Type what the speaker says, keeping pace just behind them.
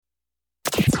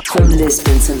From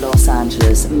Lisbon to Los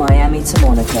Angeles, Miami to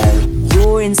Monaco,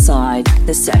 you're inside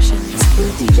the sessions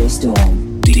with DJ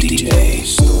Storm. DJ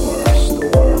Storm.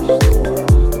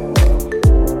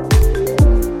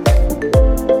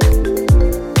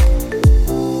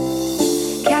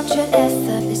 Captured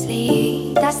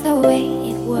effortlessly, that's the way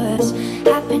it was.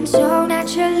 Happened so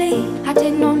naturally, I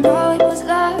did not know it was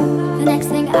love. The next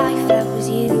thing I felt was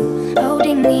you,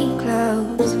 holding me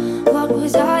close. What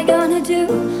was I gonna do?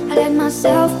 I let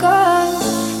myself go,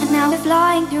 and now we're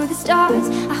flying through the stars.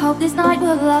 I hope this night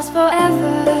will last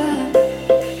forever.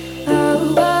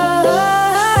 Oh, oh,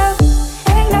 oh.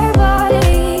 Ain't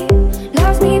nobody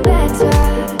loves me better.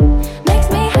 Makes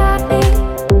me happy,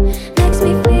 makes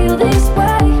me feel this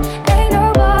way. Ain't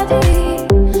nobody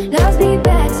loves me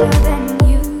better than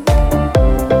you.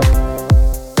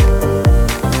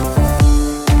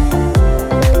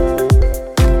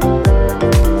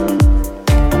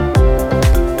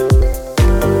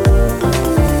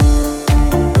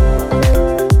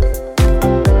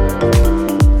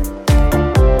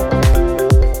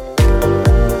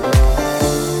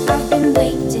 I've been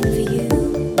waiting for you,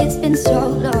 it's been so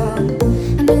long.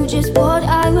 I knew just what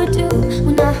I would do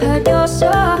when I heard your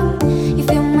song. You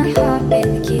filled my heart with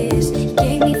a kiss, you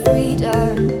gave me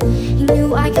freedom. You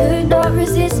knew I could not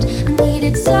resist, I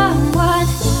needed someone.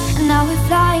 And now we're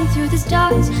flying through the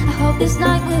stars. I hope this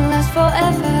night will last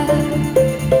forever.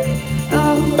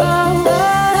 Oh, oh,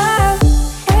 oh.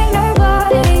 Ain't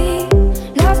nobody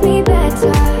loves me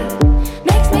better.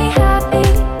 Makes me happy,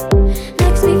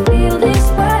 makes me feel this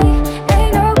way.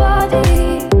 Ain't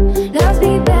nobody loves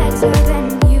me better than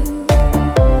you.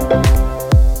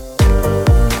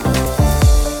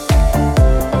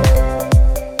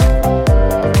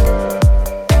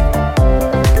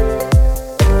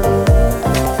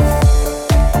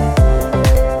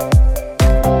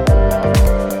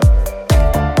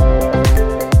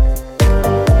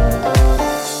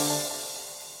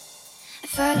 At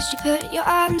first you put your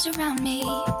arms around me,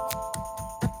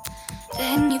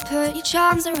 then you put your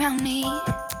charms around me.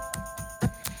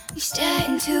 We stare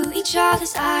into each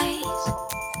other's eyes,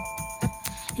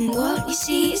 and what we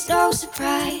see is no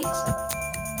surprise.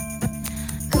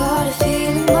 Got a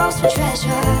feeling lost for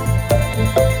treasure,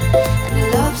 and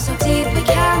a love so deep we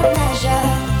can't measure.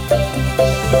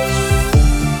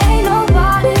 Ain't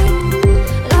nobody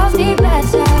loves me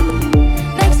better.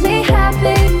 Makes me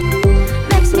happy,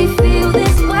 makes me feel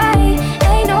this way.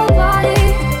 Ain't nobody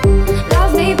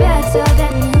loves me better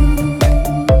than you.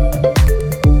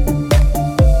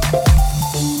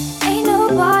 Ain't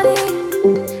nobody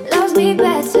loves me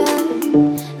better.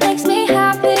 Makes me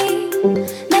happy,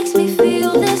 makes me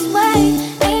feel this way.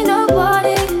 Ain't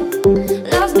nobody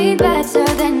loves me better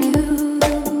than you.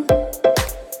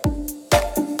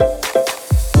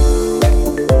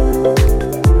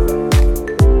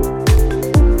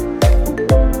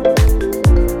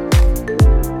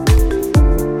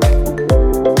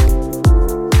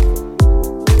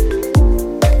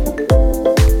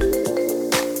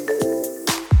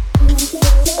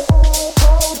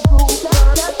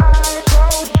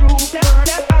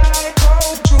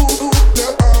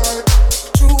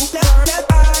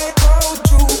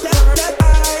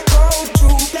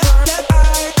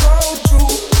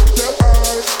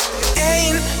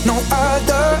 Ain't no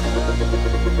other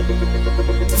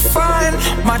to find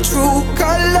my true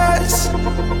colors.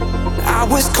 I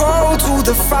was cold to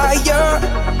the fire,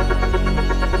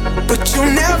 but you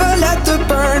never let the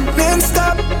burning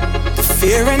stop. The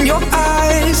fear in your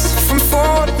eyes from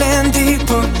falling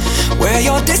deeper. Wear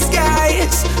your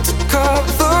disguise to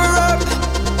cover up.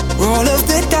 Roll of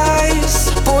the dice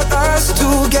put us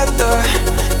together.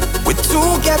 We're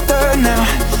together now.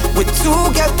 We're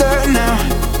together now.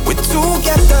 We're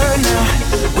together now.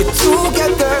 We're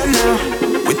together now.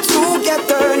 We're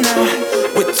together now.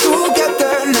 We're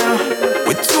together now.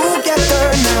 We're together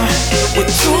now. We're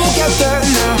together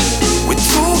now. We're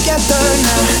together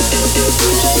now.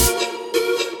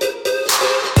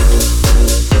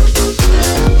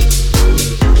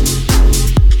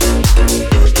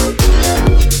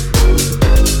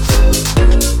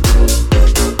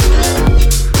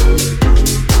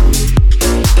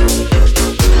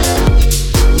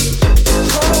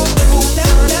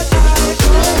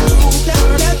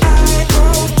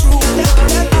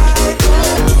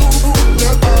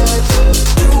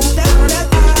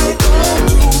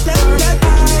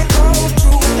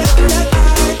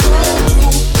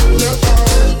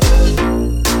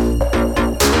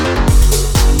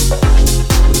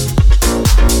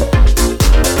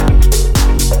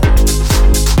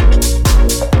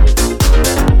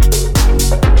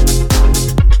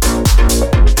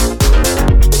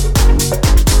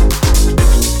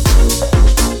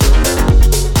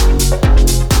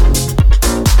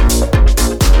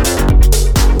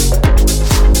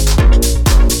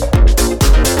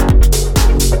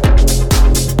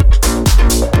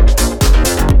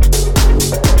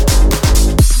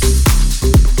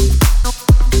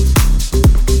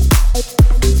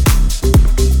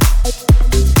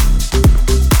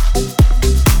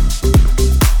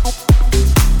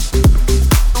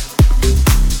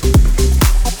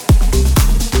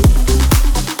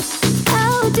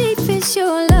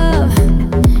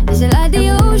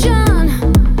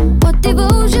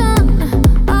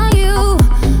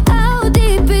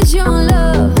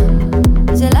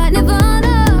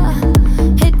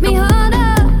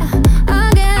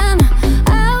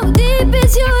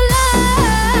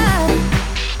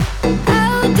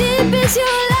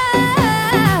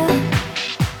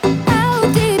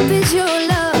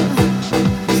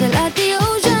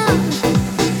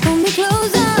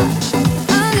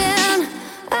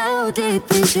 How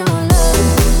deep is your love?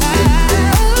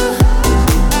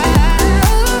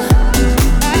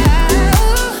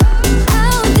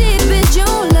 How deep is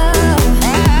your love?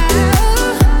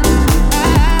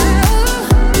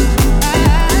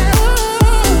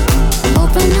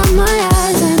 Open up my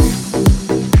eyes and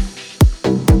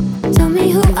tell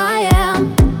me who I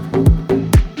am.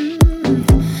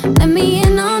 Let me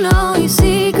in on all your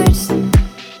secrets.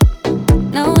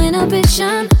 No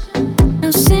inhibition, no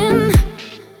sin.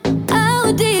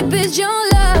 How deep is your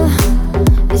love?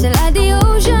 Is it like the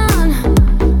ocean?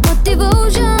 What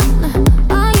devotion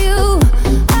are you?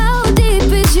 How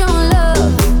deep is your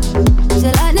love? Is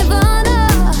it like Nirvana?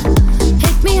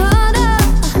 Hit me harder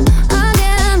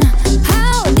again.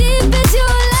 How deep is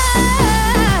your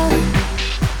love?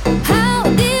 How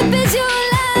deep is your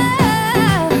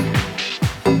love?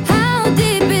 How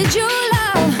deep is your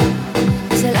love?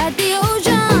 Is it like the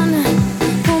ocean?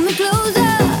 Pull me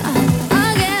closer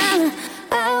again.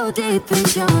 How deep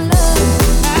is your love?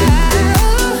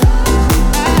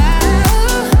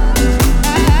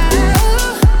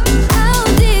 How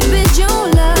deep is your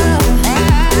love?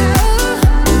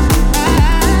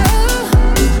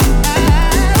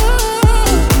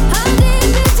 How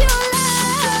deep is your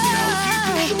love?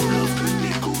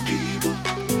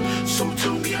 So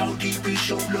tell me how deep is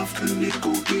your love, can it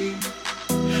go deep?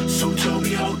 So tell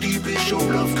me how deep is your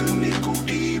love, can it go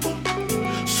deeper?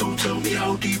 So tell me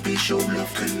how deep is your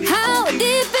love, can it go How deep?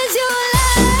 deep is your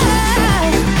love?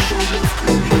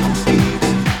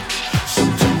 So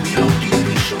tell me how deep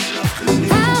is your love, can it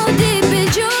go How deep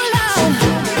is your love?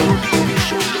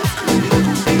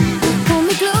 Pull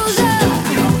me closer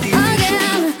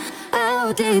again.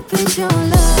 How deep is your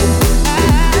love?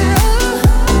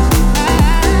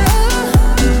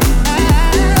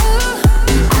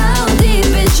 How deep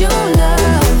is your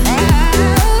love?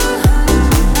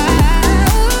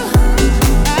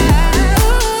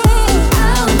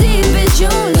 How deep is your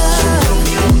love?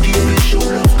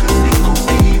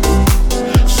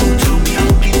 So tell me how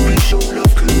deep is your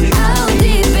love, can it go How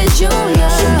deep is your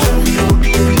love? Tell me how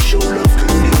deep is your love,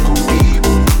 can it go deep?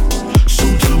 So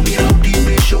tell me how deep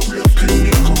is your love, can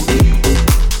it go deep?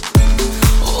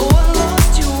 Oh, I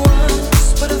lost you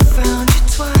once, but I found you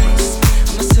twice,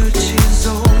 and my search is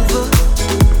over.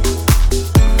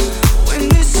 When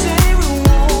they say we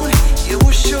won't, yeah,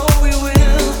 we're sure we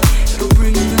will. It'll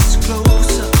bring us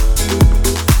closer.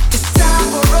 It's time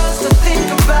for us to think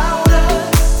about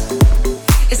us.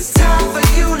 It's time for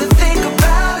you to think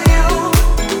about you.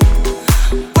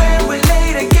 When we lay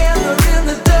together in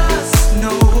the dust,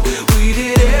 no, we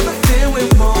did everything we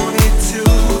wanted to.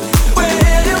 We're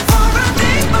heading for a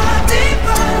deeper,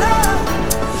 deeper love.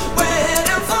 We're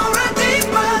heading for a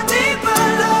deeper, deeper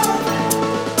love.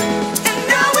 And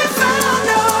now we found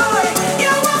our way.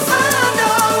 Yeah, we found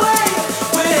our way.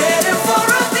 We're heading for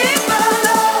a deeper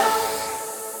love.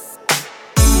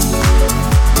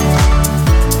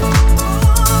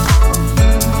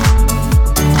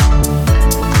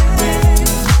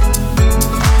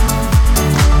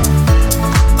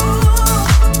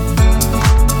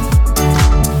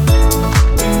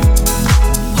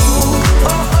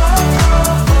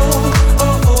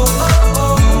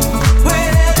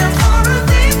 We're heading for a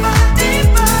deeper,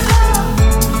 deeper love.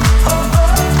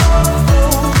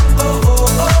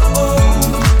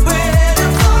 We're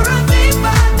heading for a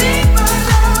deeper, deeper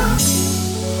love.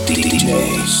 DJ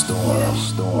Storm.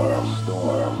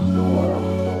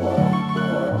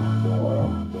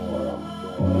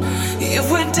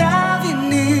 If we're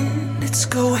diving in, let's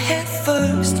go head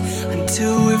first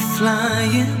until we're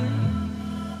flying.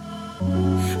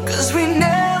 'Cause we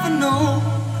never know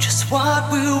just what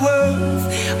we're worth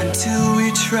until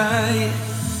we try it.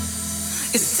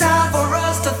 It's time for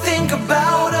us to think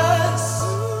about us.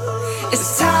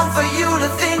 It's time for you to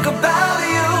think about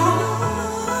you.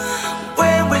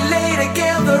 When we lay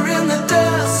together in the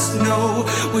dust, no,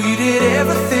 we did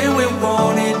everything we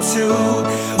wanted to.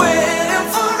 We're heading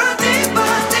for a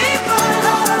deeper, deeper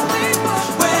love.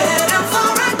 We're heading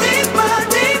for a deeper,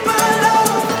 deeper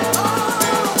love.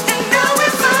 And now we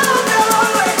found our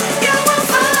way. Yeah, we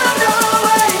found our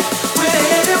way. We're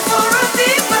heading for a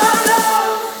deeper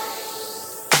love.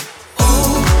 Oh,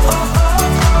 oh,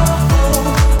 oh, oh.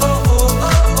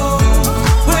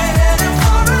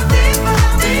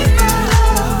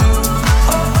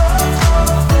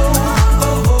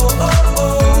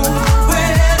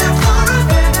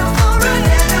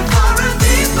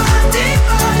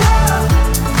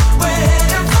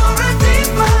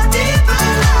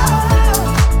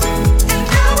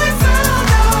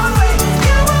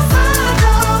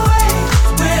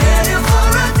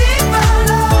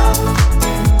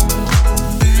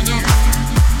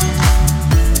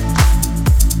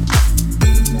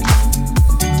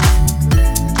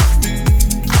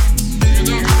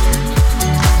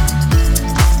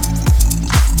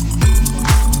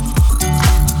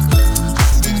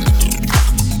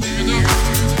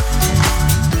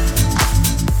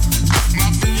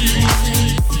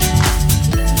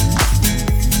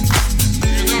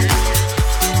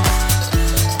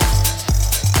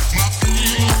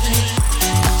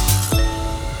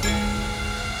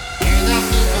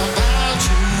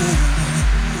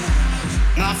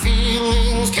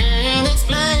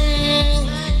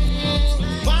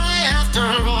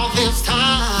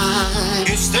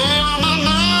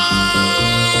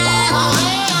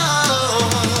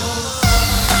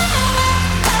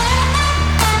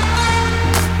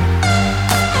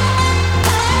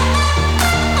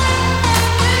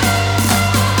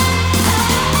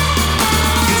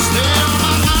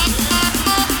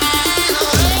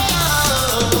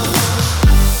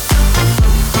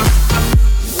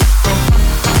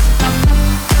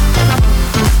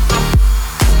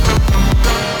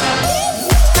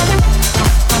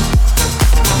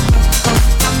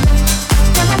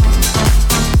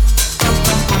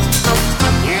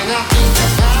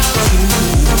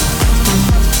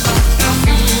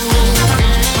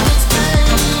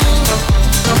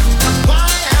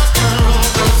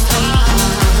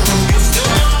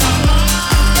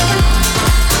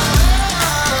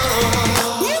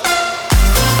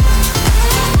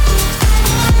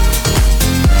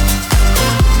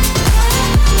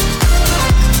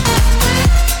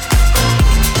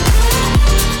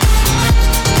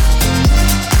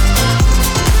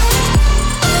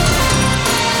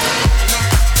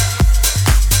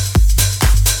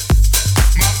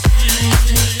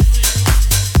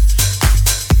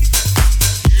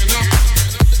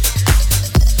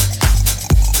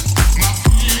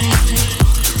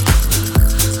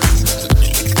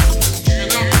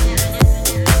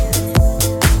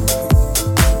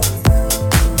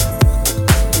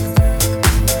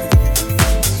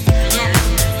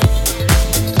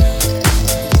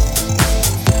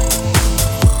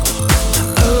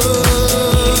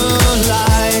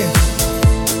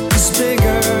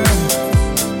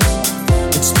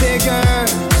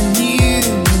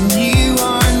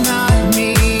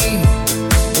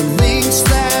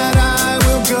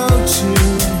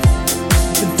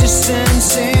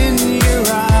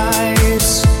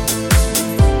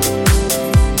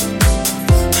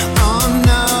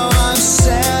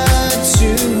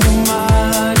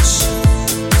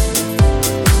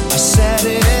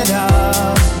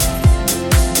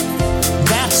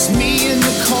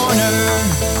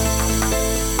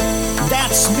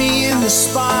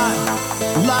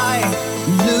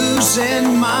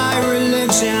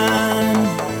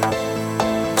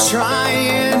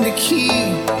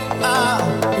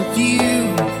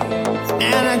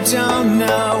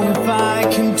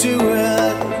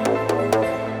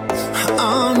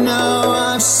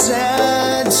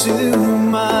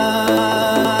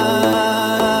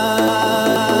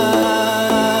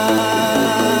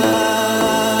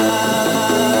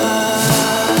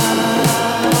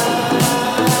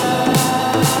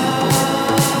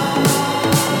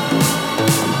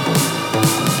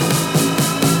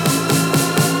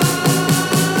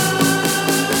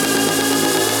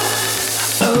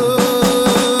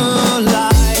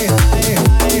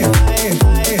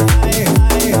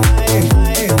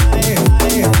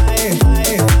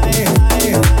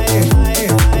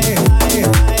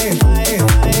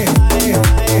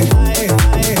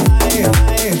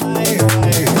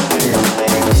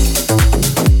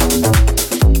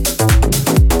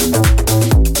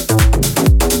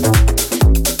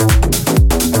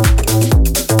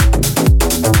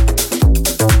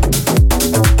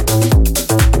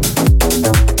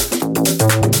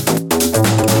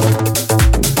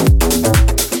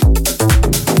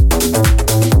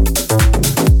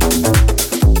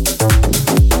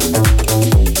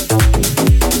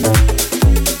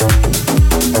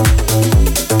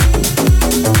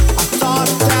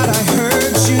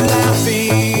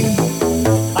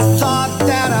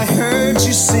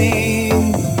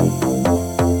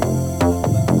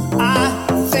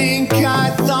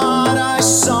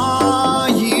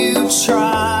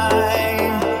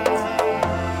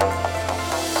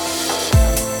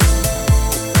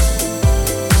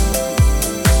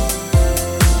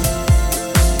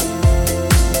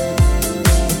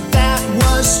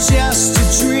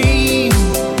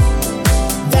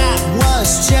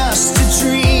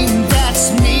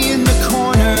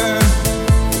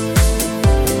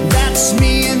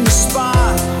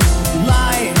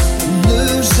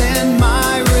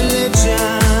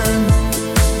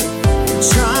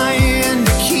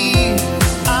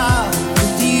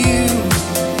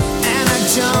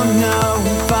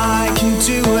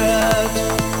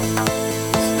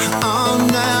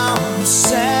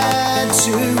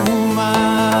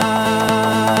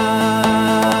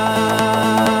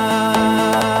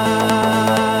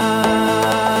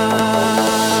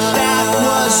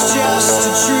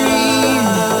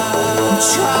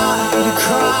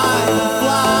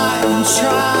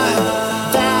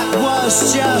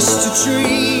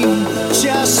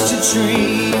 just a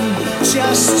dream,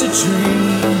 just a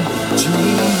dream,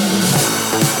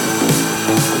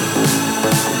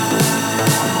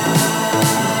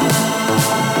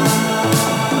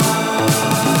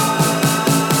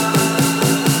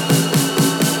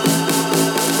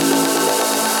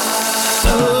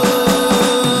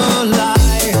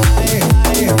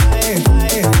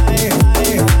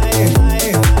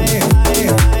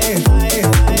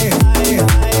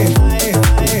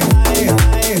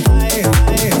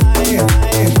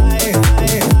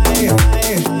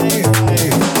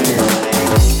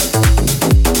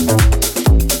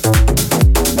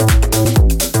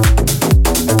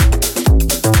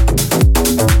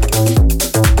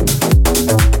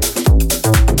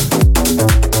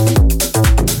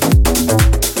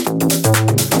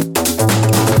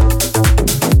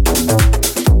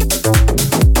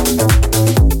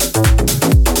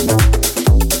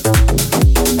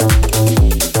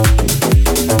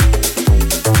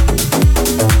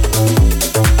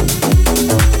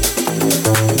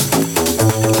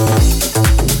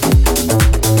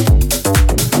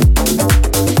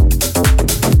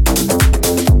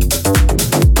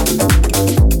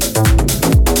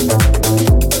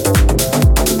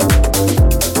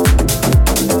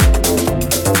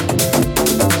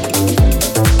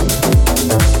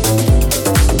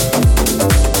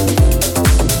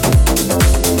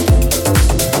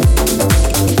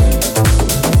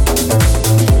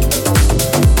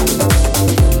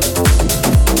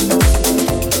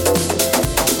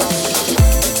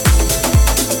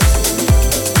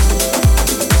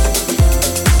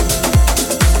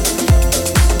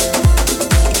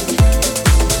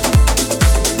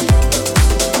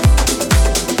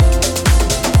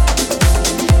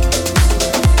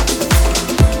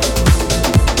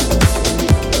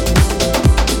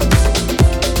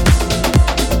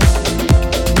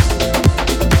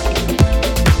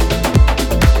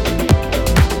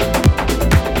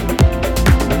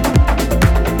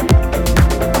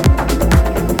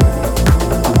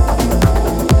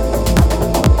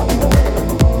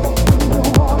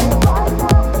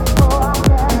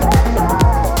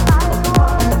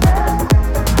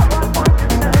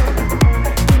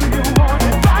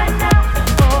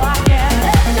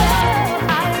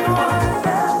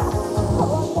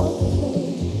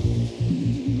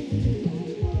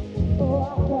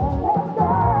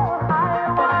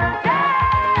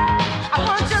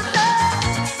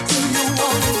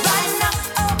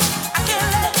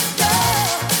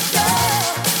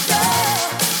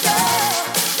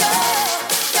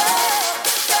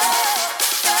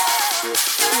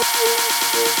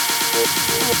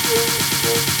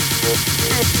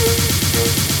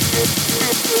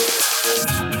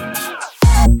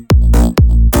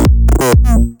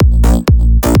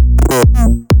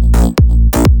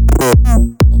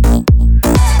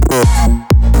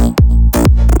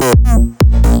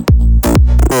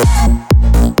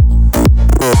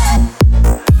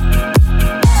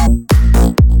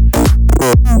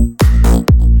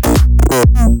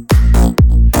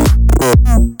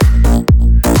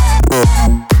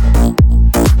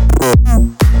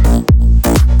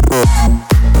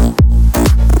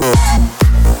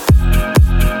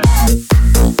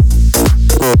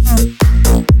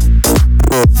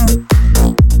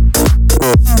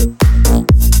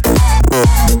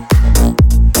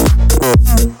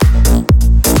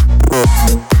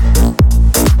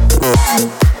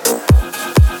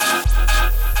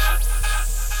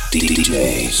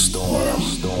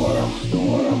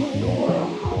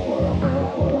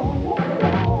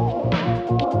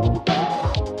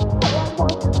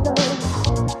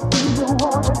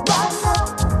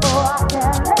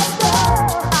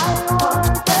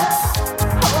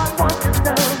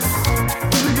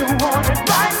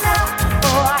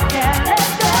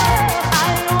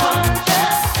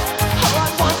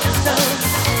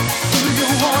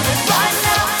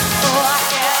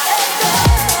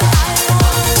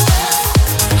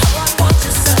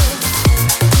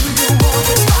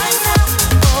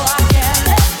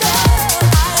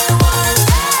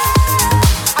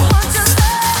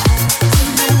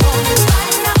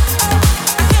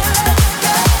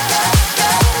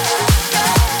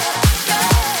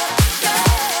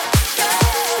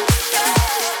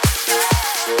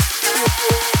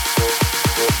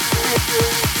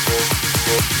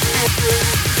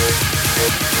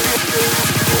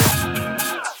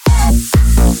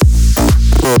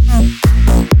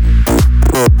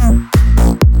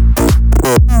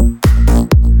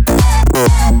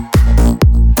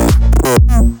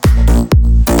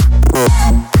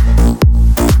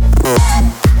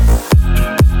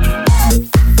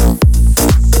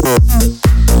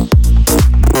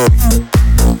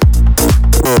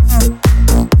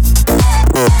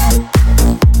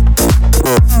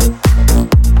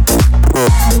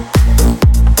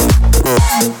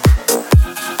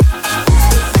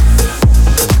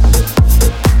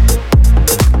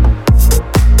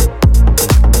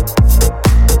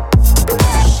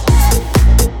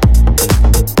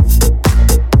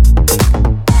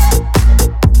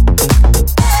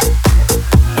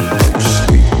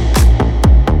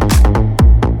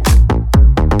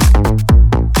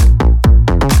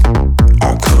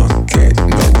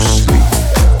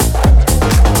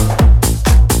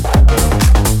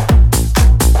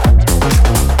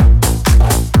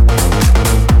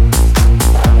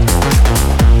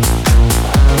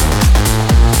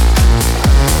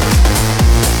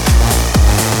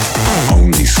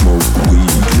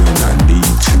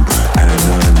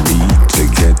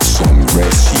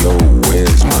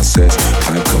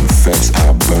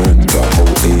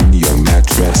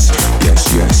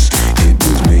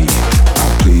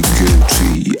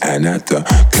 And at the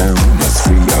count of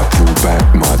three, I pull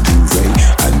back my duvet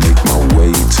and make my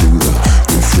way to the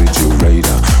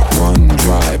refrigerator. One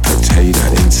dry potato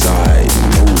inside,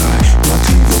 no lie, not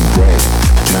even bread.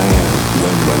 Jam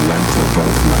when the lamp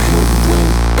above my head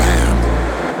went bam.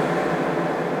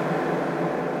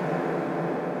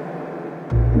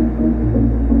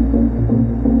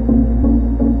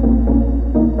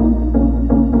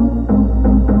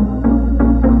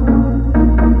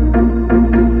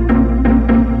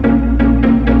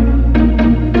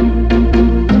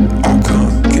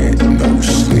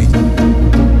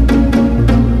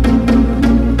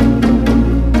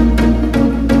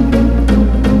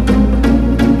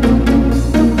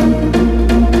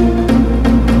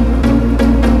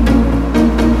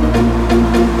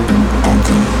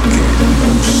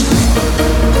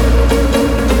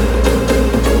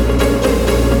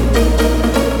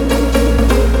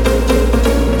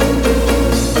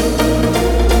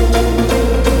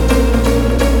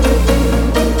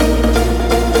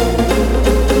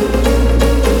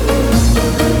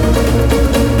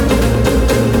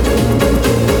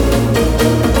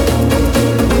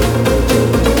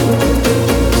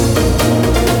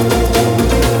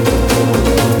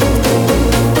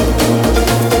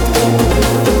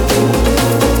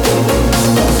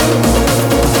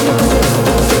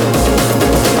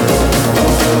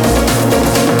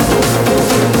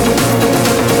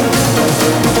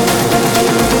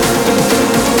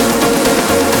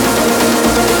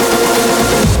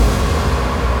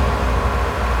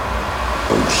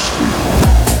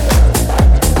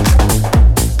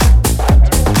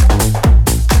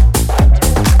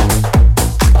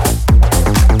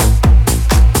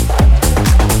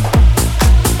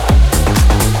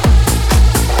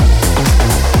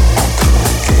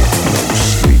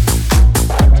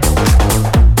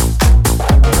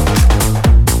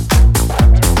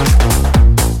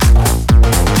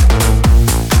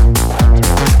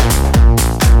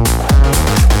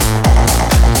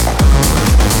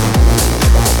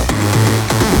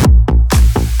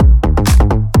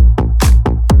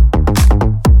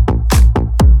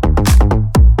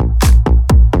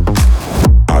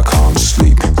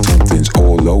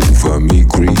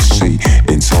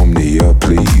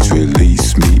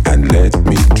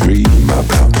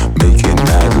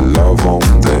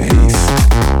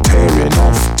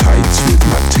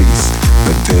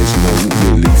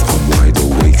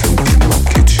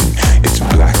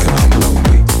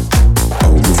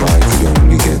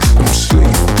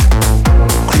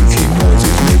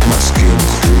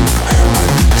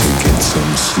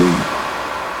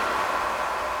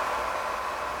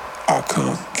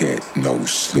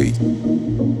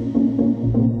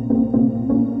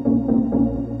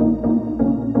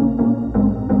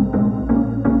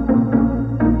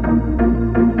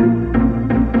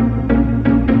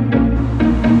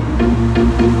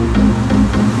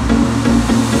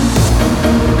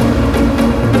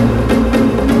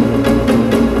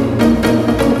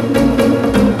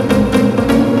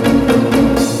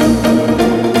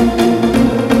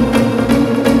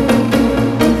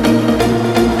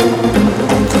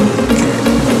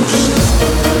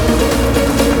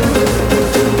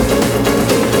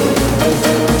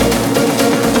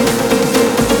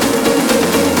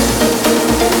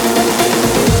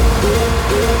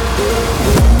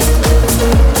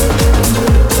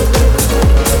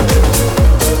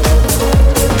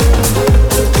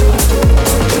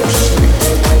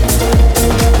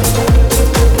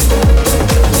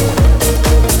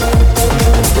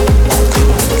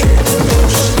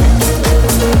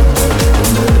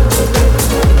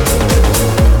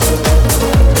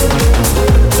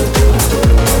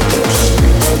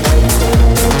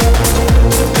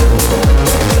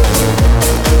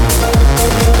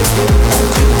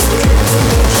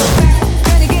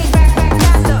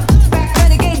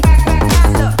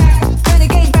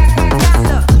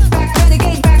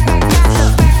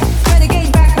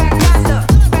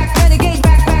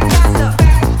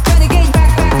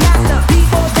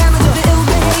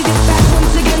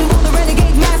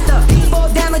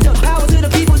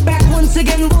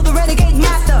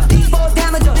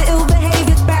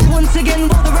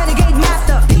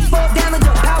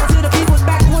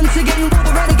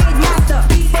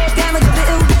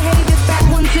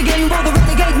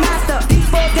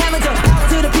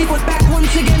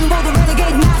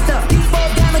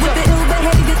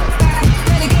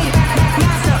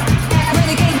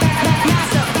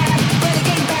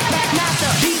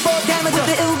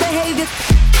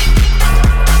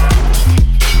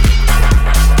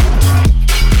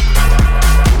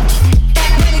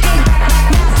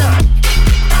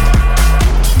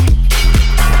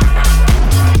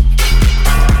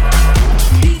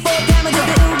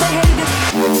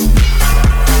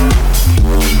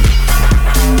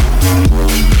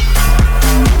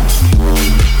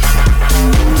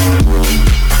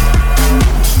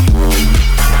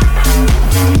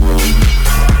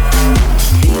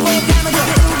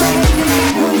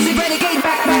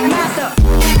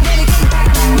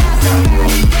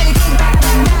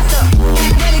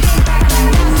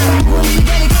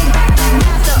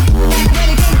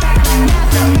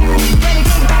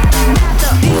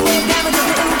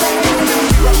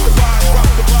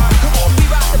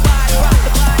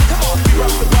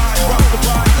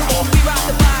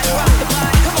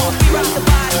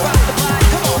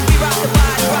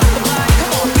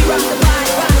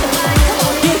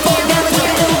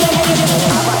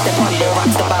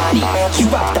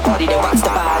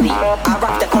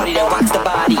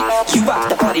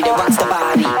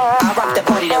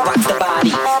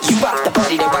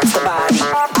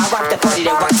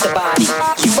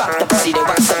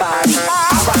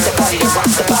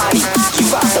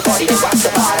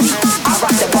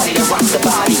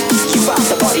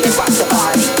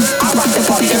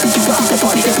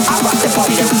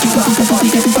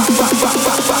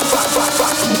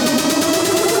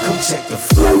 check the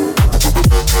flow.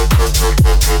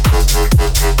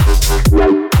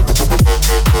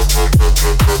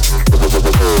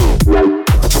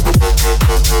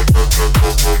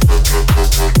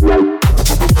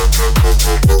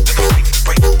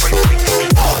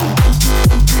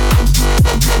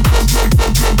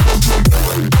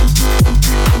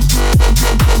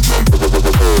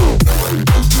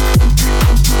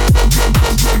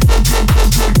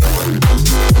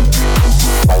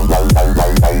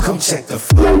 Come check the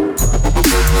flow.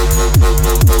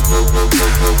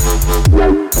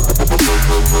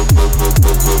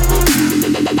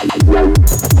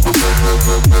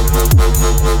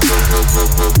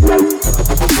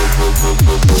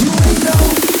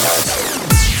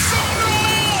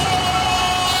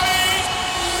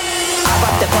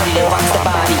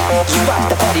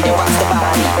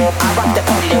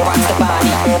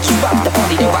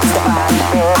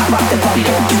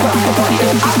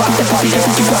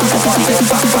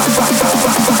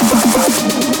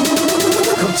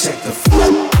 Come check the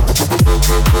flow.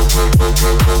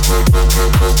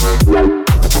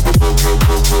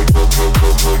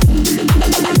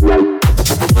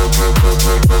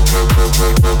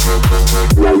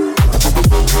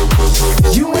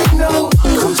 You ain't know.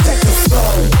 Come check the flow.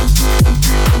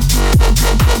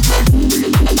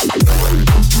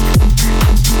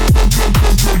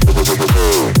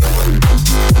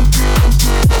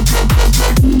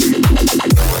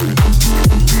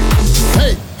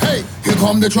 Hey, hey, here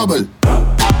come the trouble.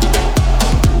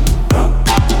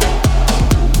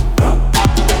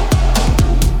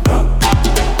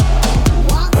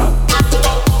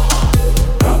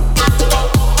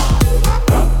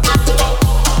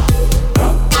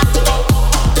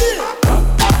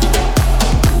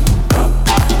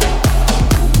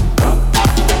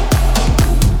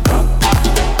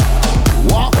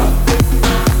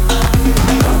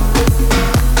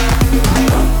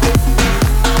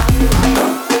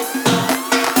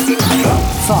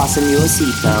 Fasten your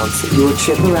seatbelts. Your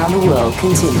trip around the world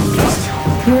continues.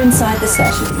 You're inside the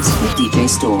sessions with DJ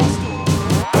Storm.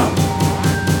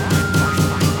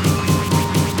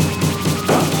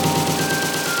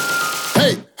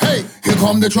 Hey, hey, here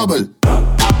come the trouble.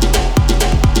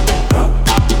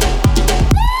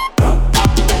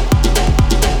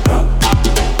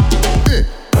 Hey.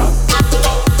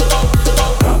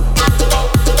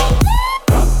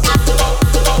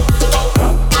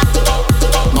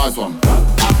 Nice one.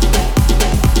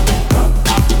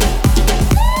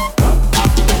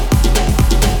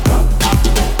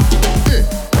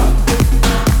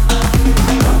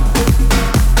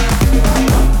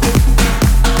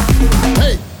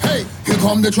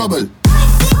 Come the trouble.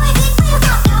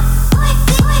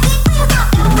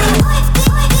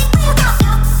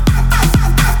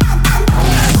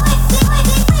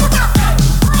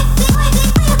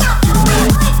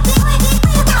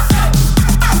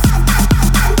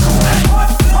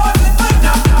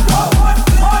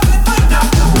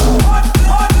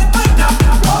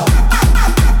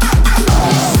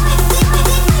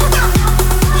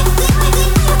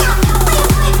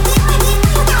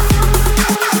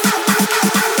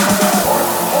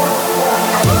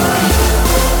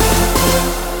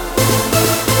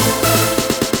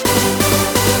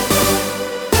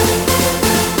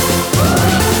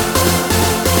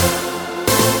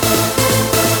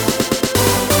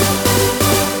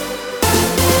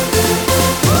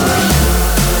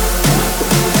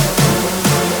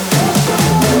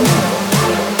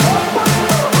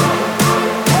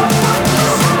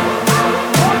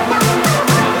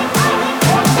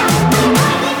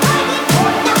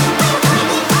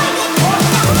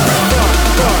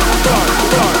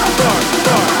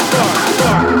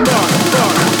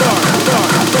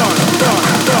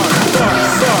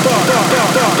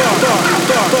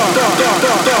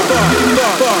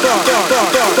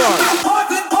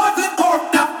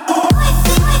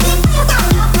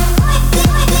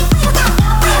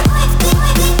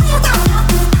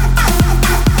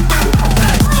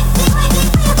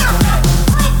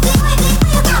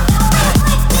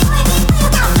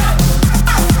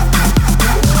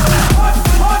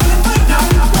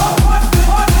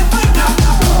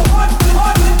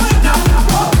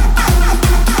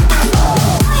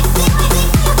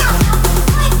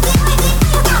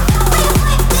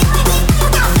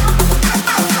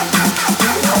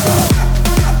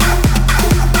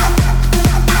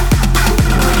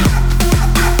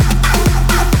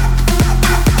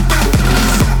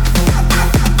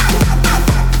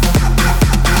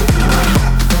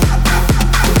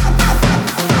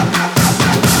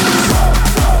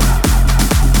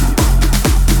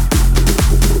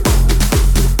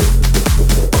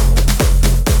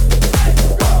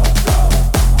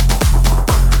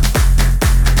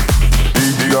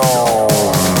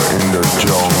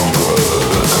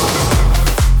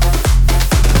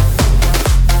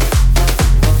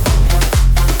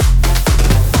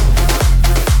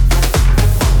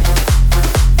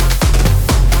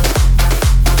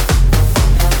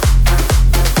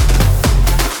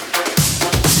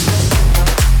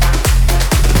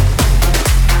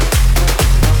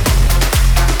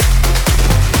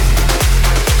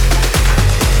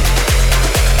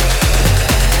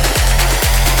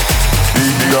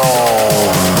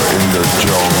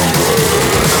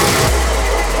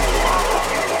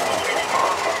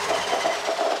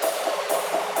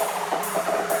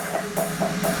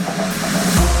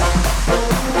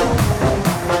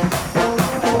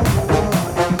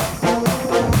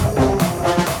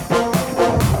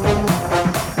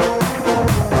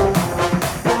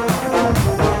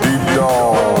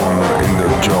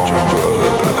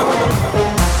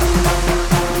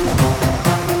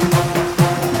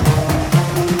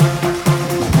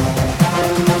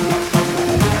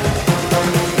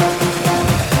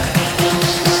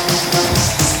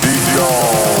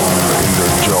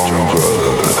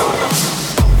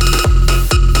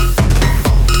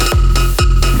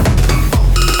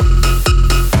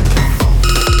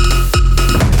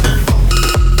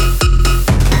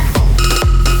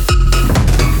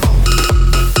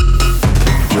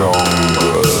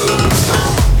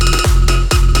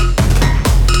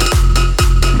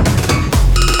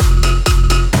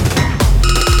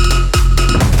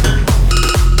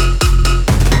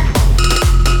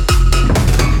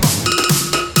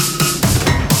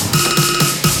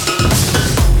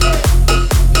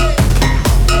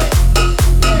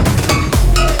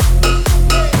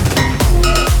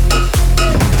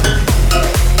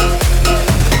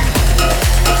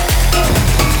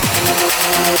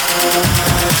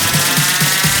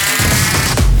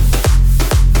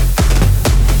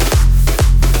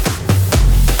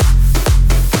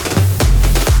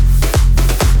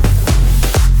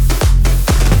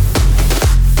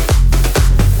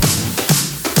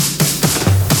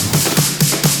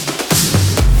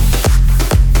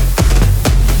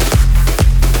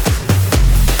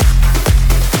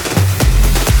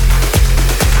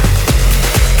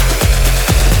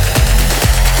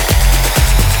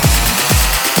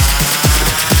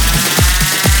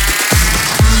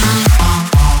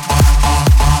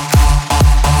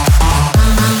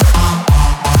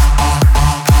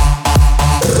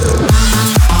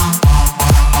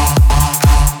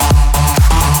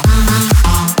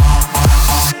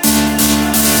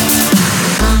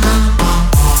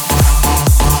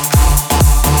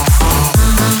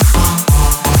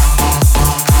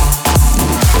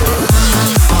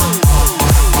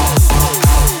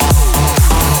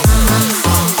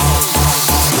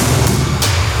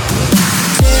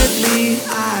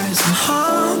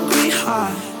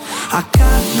 I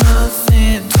got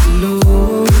nothing to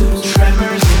lose.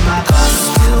 Tremors in my body. I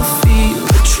still feel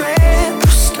the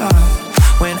tremor start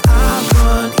when I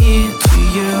run into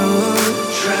you.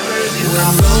 Tremors in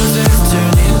when roses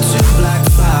turn into black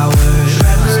flowers.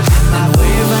 Tremors in my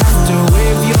wave after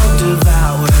wave you're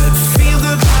devoured. Feel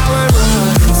the power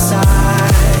run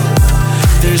inside.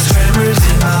 There's tremors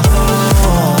in my bones.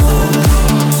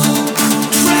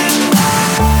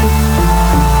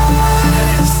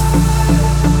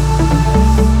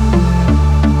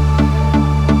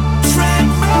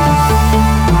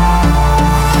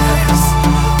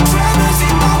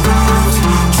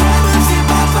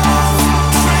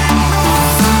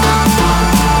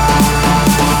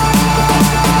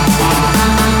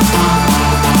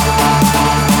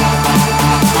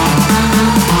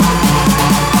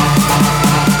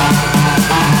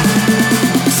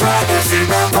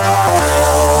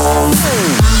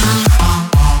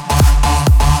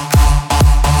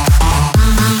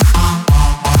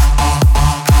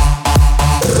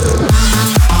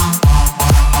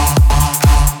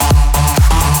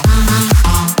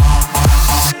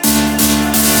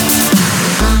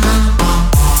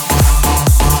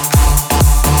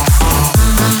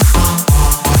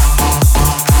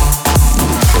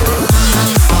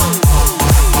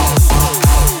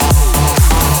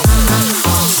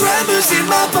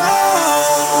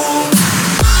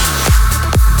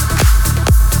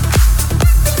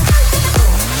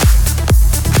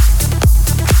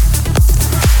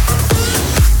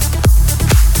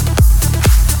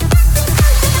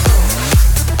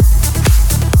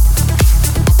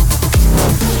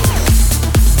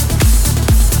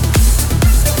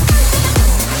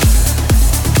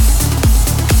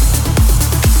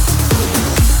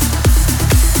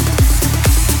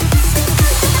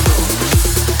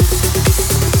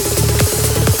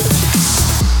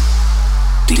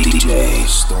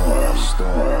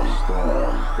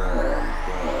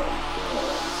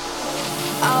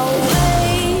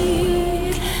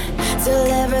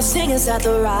 At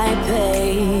the right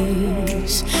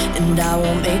pace, and I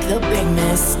won't make the big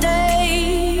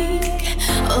mistake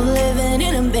of living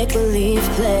in a make-believe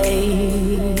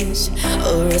place,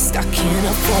 a risk I can't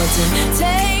afford to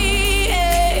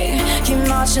take. Keep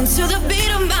marching to the beat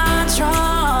of my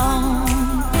drum.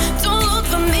 Don't look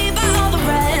for me by all the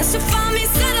rest. You find me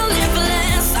settling for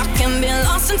less. I can be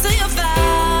lost until you're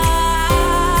found.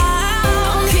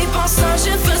 I'll keep on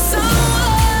searching for someone,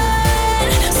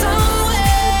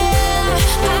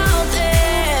 out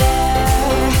there.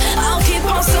 I'll keep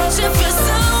on searching for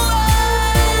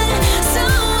someone,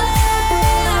 somewhere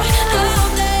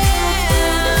out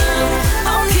there.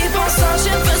 I'll keep on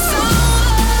searching for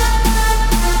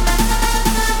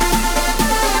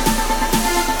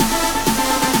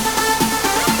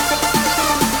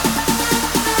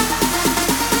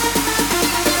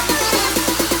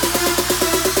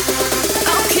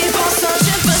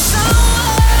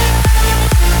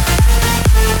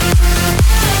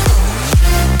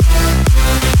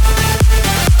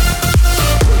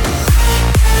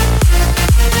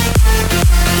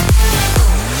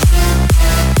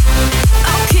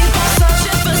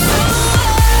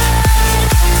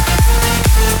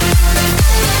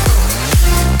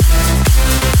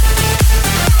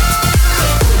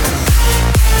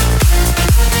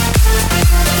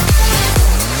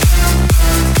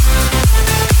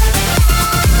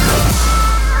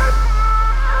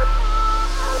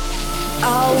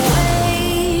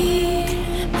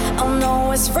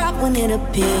it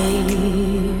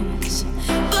appears.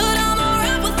 But I'm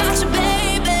alright without you,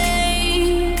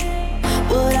 baby.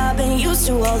 What I've been used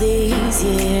to all these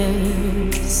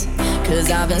years.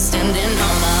 'Cause I've been standing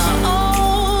on my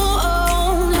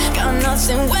own. Got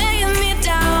nothing weighing me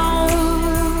down.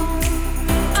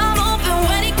 I'm open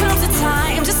when it comes to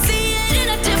time. Just see it in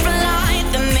a different light.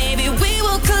 Then maybe we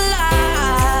will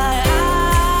collide.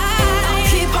 I'll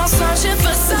keep on searching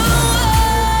for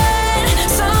someone,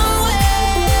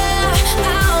 somewhere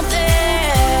out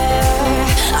there.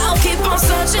 I'll keep on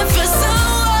searching for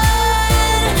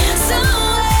someone,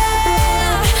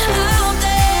 somewhere out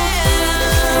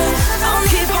there. I'll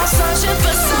keep on searching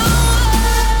for someone.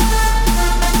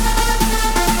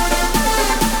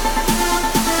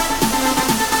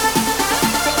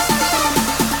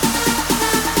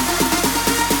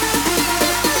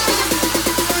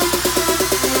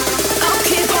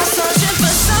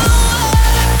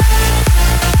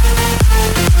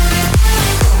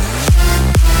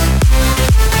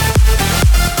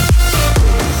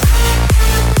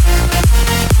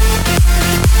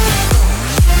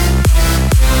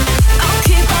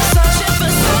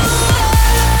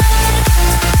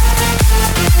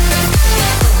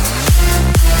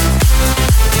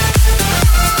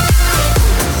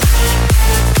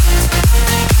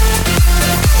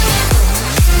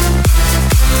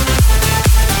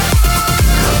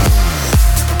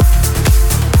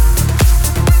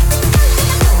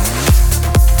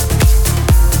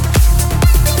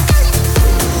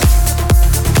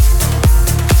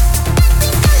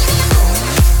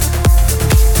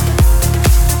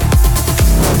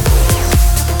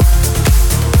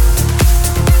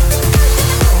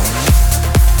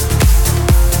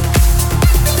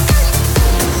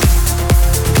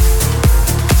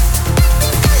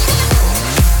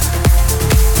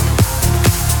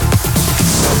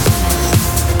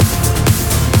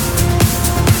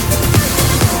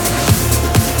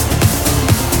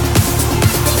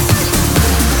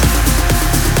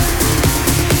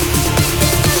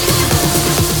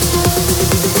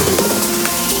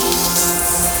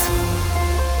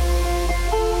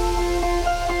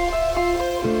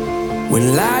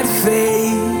 light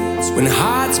fades, when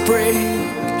hearts break,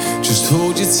 just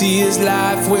hold your tears,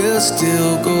 life will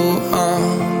still go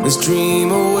on. Let's dream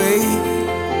away,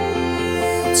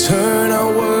 turn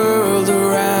our world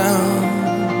around.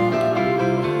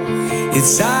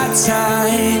 It's our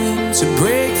time to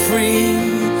break free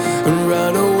and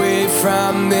run away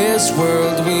from this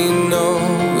world. We know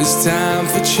it's time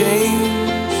for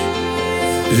change.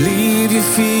 Leave your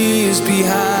fears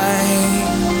behind.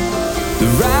 The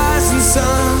rising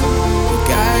sun will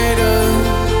guide us,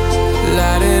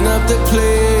 lighting up the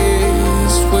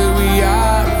place where we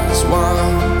are as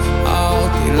one all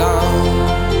day long.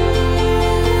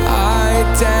 Eye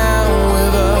down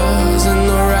with us in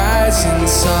the rising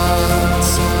sun.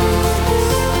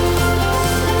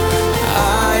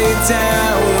 Eye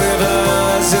down with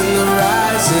us in the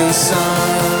rising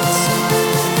sun.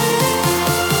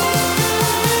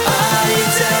 Eye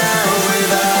down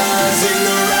with us in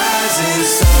the rising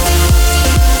sun.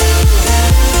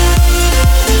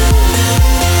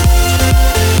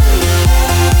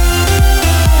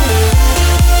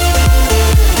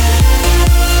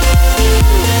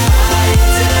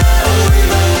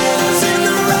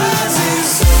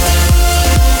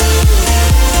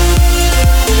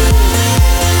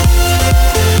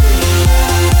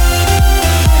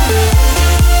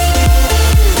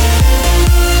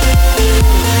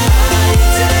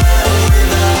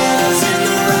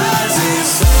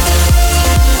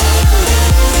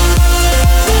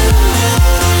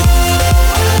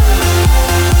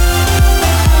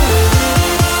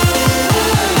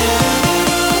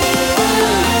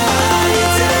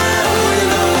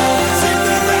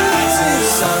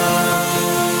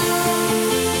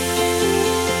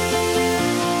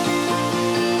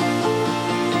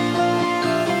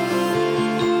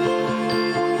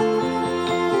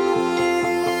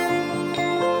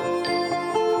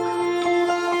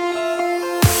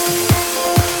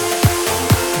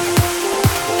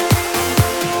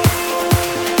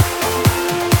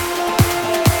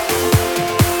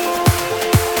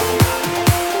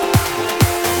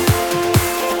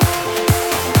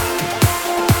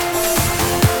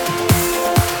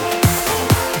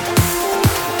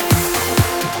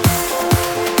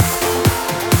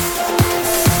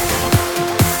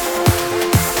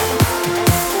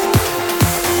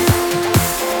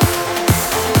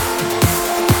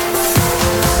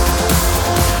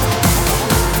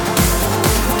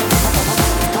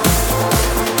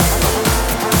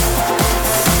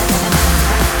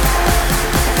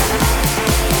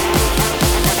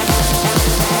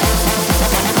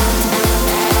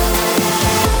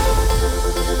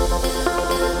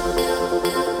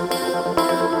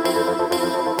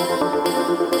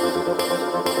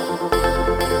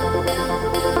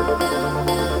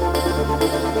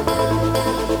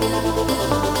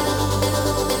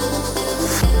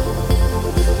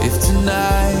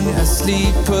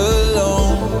 sleep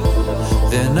alone,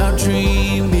 then I'll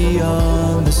dream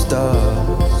beyond the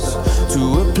stars to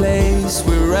a place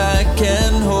where I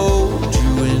can hold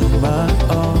you in my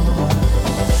arms.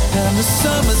 And the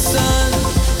summer sun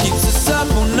keeps us up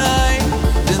all night,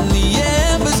 then the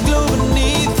embers glow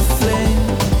beneath the flame.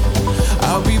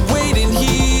 I'll be waiting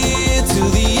here till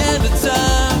the end of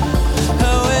time,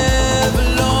 however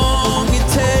long it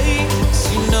takes.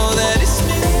 You know that it's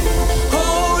me,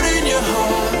 holding your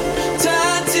heart,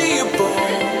 tied to your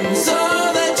bones,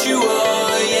 all that you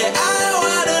are. Yeah, I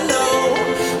wanna know,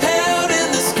 held in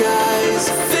the skies,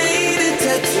 a faded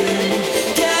tattoo,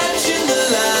 catching the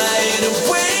light and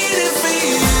waiting for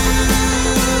you.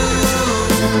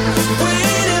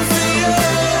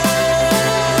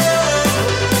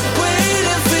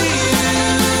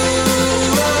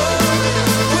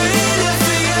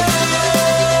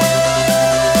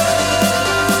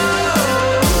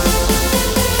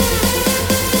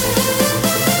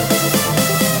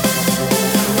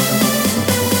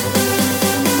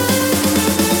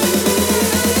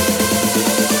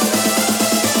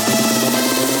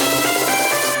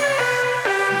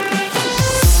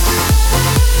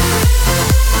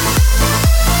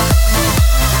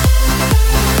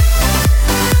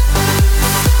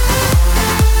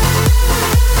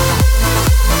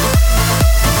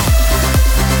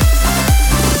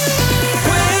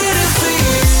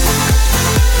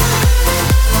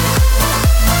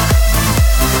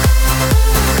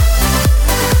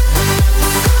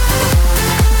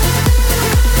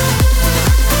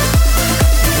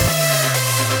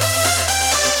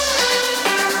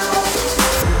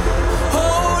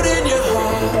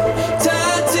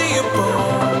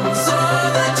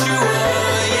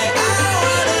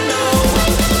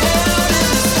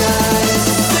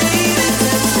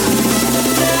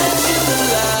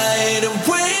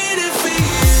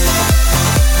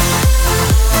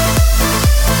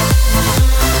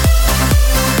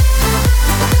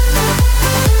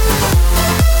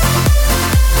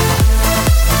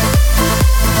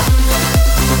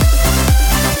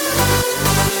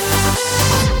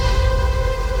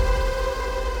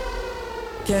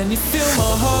 Can you feel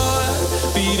my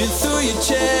heart beating through your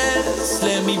chest?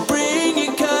 Let me bring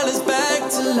your colors back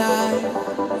to life.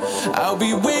 I'll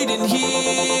be waiting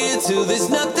here till there's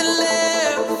nothing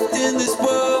left in this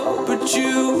world but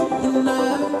you and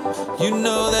I. You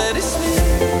know that it's me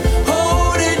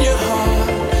holding your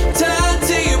heart tied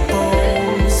to your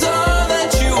bones. All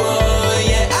that you are,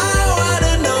 yeah, I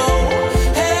wanna know.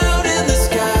 Held in the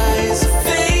skies, a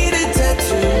faded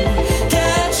tattoo,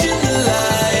 catching the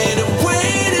light. I'm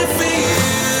waiting for you,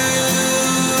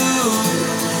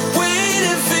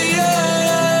 waiting for you,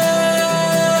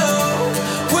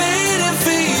 waiting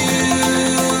for you,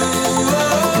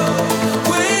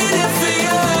 waiting for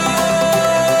you.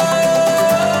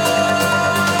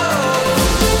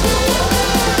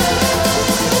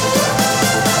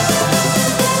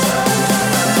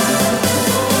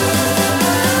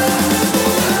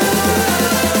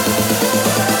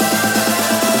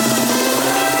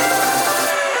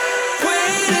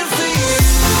 Waiting for you.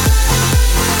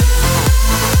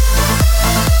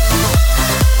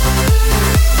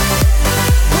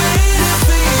 Waiting for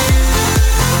you.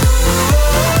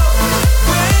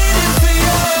 Waiting for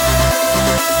you.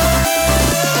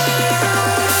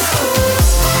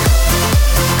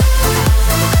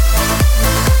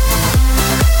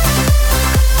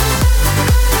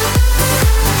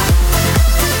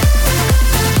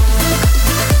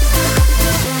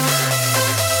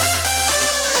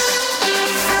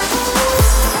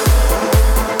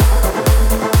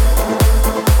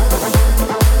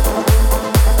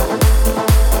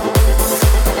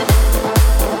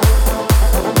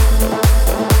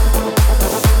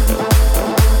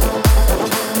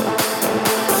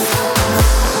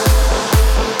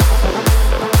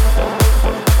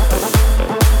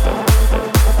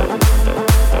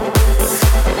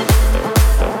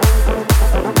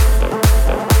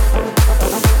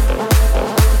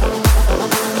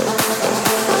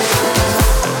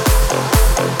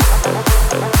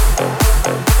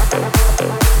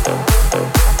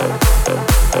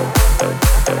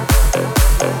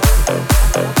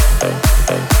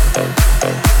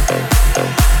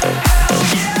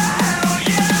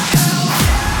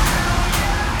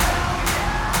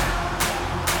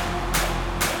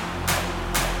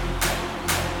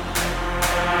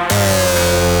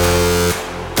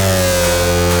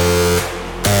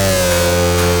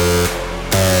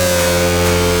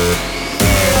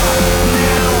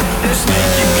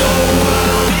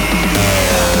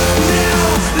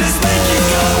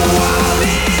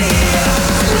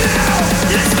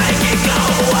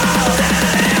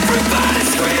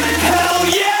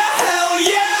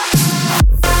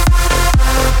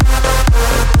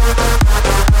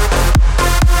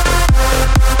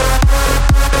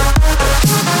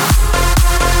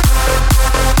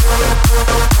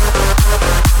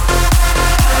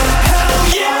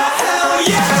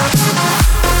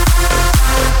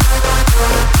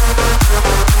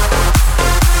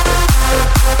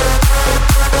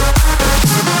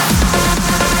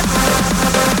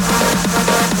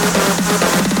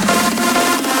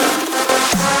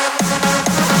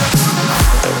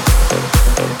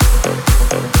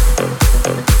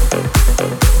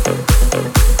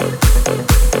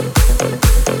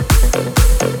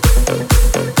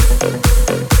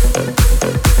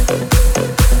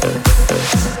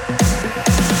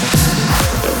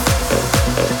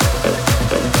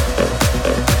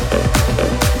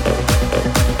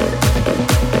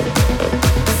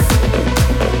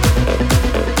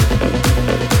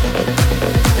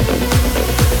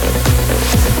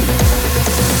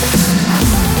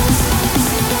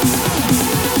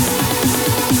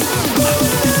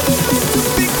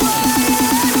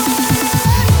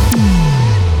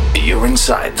 You're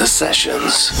inside the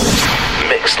sessions.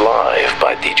 Mixed live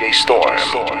by DJ Storm.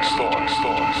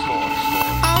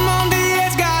 I'm on the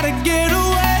edge, gotta get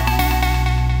away.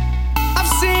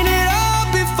 I've seen it all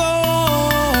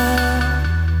before.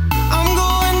 I'm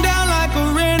going down like a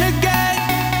renegade,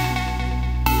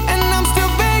 and I'm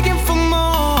still begging for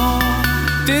more.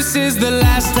 This is the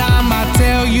last time I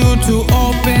tell you to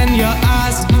open your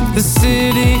eyes. The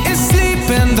city is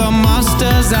sleeping, the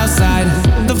monsters outside.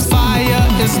 The fire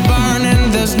is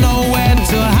burning, there's nowhere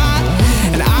to hide.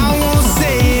 And I won't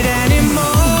say it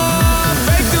anymore.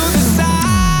 Break through the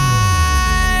silence.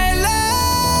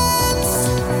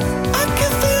 I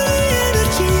can feel the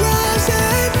energy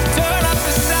rising. Turn up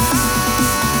the sirens.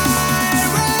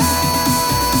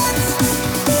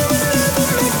 We were never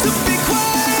meant to be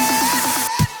quiet.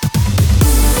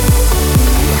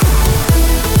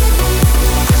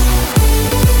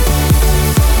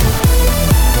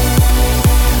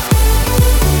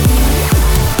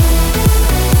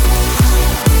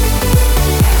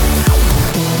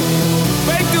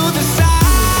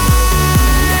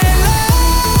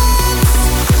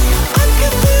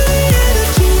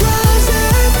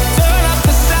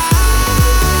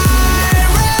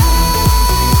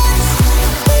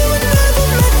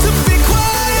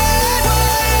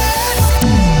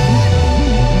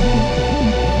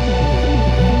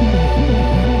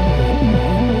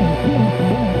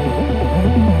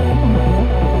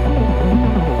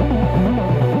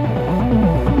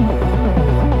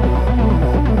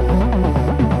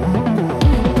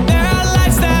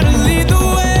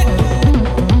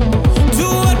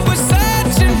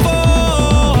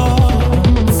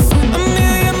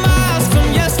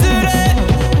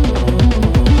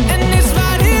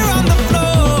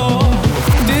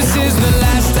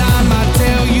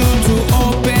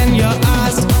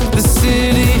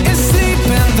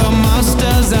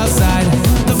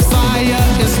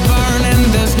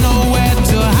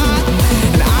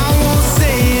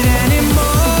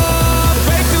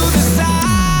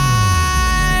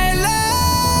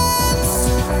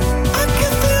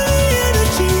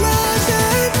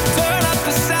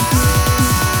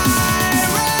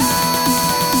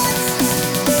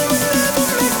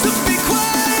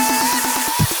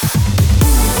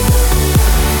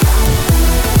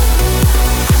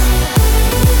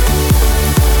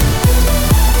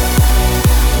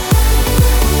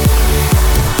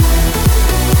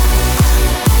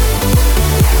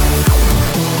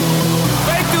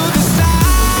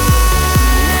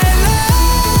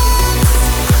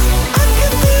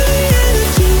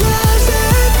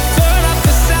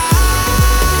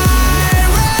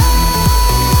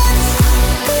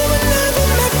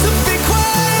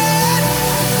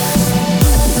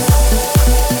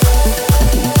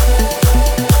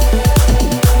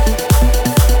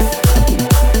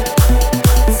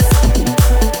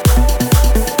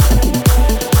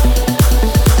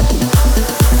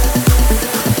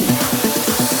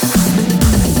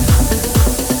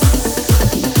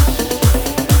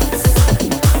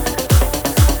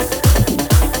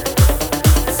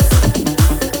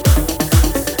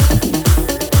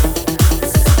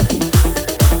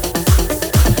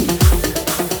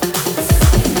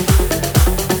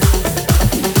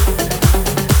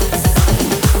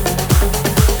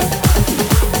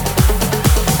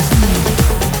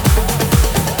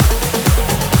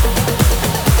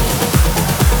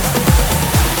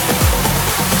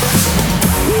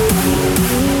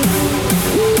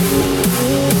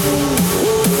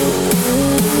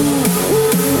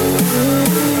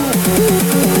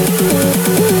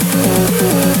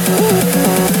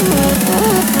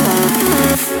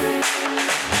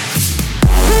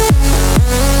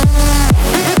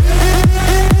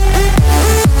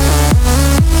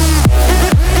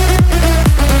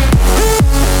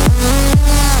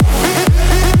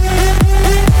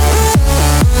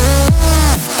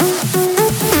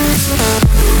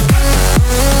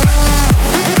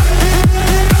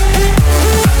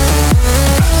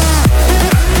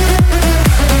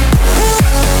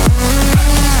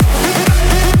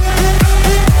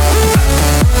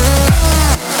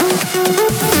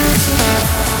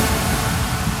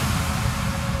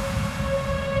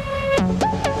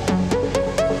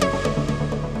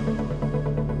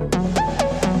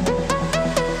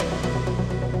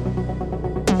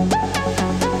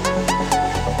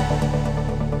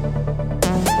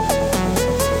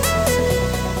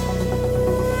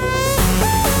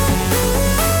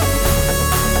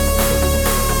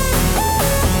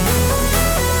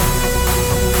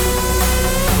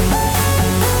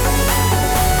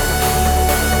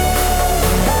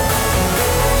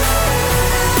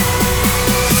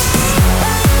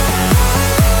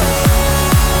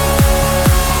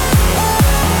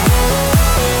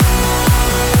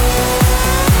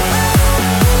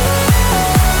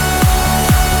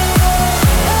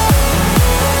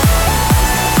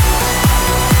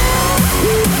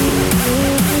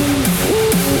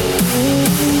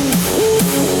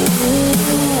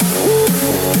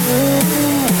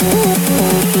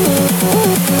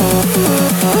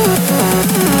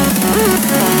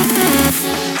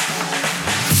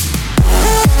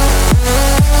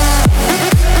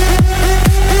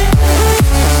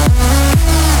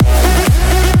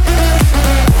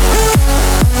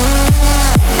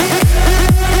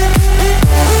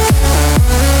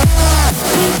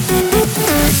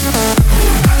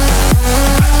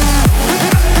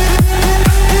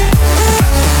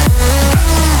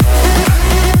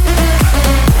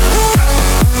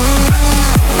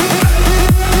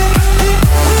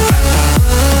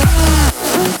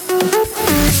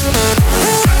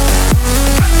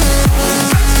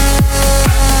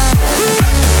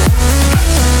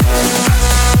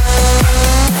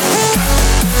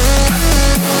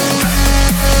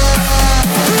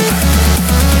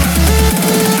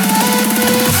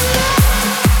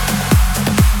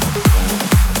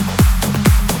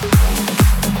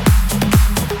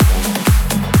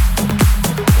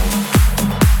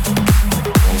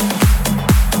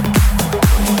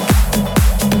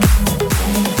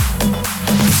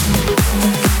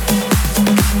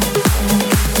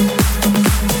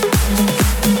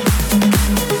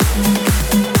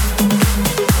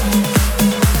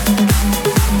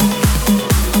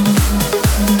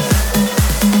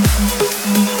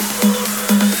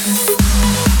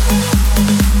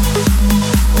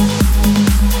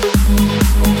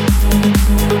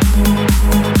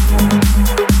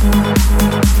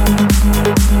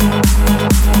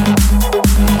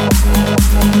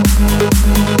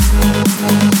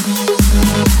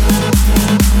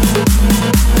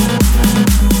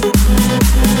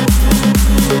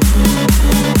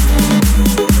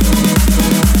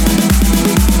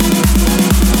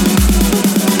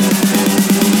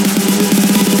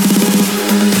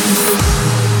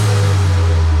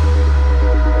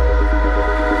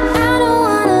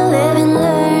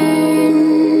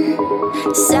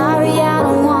 Sorry, I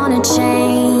don't wanna change.